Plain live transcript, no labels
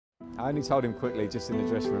I only told him quickly, just in the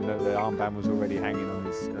dressing room, that the armband was already hanging on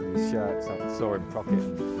his shirt, so I saw him proc it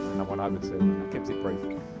and I went over to him and I kept it brief.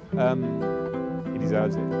 He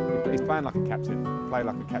deserves it. He's playing like a captain, played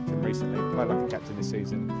like a captain recently, played like a captain this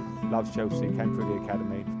season, loves Chelsea, came through the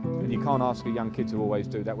academy. And you can't ask a young kid to always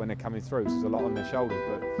do that when they're coming through, so there's a lot on their shoulders.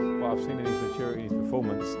 But what I've seen in his maturity, his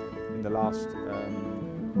performance in the last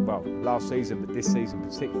season, but this season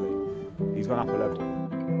particularly, he's gone up a level.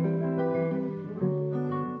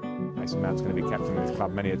 Mason Mount's going to be captain of this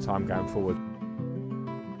club many a time going forward.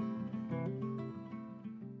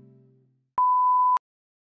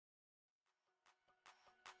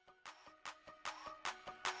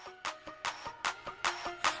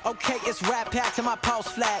 Okay, it's rap packed to my pulse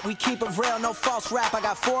flat. We keep it real, no false rap. I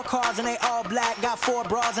got 4 cars and they all black. Got 4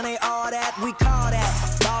 bras and they all that. We call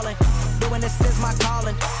that ballin'. Doing this is my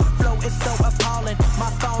calling. Flow is so appalling. My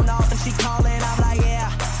phone off and she calling. I'm like, yeah,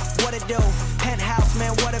 what it do? Penthouse,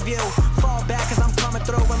 man, what a view. Fall back cause I'm coming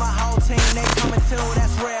through with my whole team. They coming too,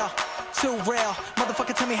 that's real. Too real.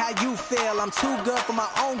 Motherfucker, tell me how you feel. I'm too good for my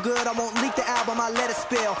own good. I won't leak the album, I let it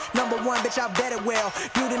spill. #1, bitch, I bet it will.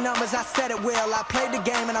 Do the numbers, I said it will. I played the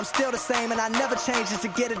game and I'm still the same. And I never change just to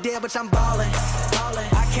get a deal, bitch, I'm ballin'.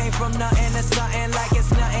 I came from nothing to something like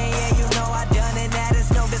it's nothing. Yeah, you know I done it, that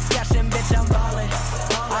is no discussion, bitch, I'm ballin'.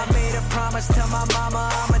 I made a promise to my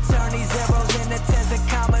mama, I'ma turn these zeros into tens and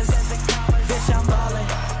commas. Bitch, I'm ballin'.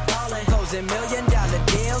 Closing $1 million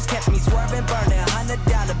deals. Catch me swerving, burning $100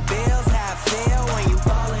 bills. How I feel when you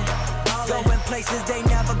ballin'. Going places they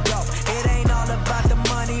never go. It ain't all about the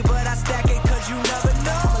money, but I stack it cause you never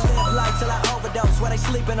know. I'ma live life till I overdose. While they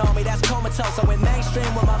sleeping on me, that's comatose. I went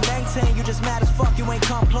mainstream with my main team. You just mad as fuck, you ain't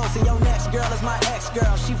come close. And your next girl is my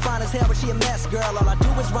ex-girl. She fine as hell, but she a mess, girl. All I do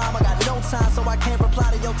is rhyme, I got no time, so I can't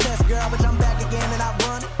reply to your test, girl. But I'm back again and I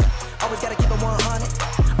run it. Always gotta keep it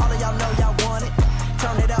 100. All of y'all know y'all want it.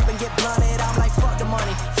 Turn it up and get blunted. I'm like, fuck the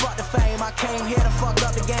money, fuck the fame. I came here to fuck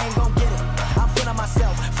up the game, gon' get it. I'm feeling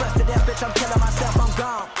myself, fresh to death, bitch, I'm killing myself, I'm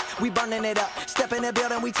gone. We burning it up, step in the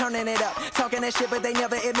building, we turning it up. Talking that shit, but they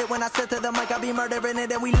never admit when I sit to the mic, I be murdering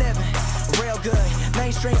it and we living. Real good,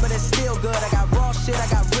 mainstream, but it's still good. I got raw shit, I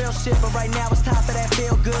got real shit, but right now it's time for that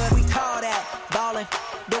feel good. We call that ballin',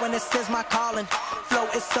 doing this is my calling. Flow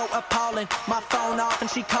is so appalling, my phone off and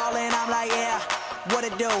she calling, I'm like, yeah. What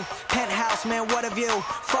it do? Penthouse, man, what a view.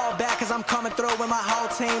 Fall back cause I'm coming through with my whole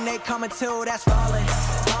team. They coming too, that's ballin'.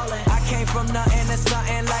 I came from nothing to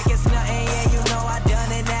something like it's nothing. Yeah, you know I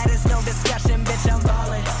done it, that is no discussion, bitch, I'm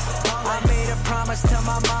ballin'. I made a promise to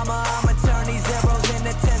my mama,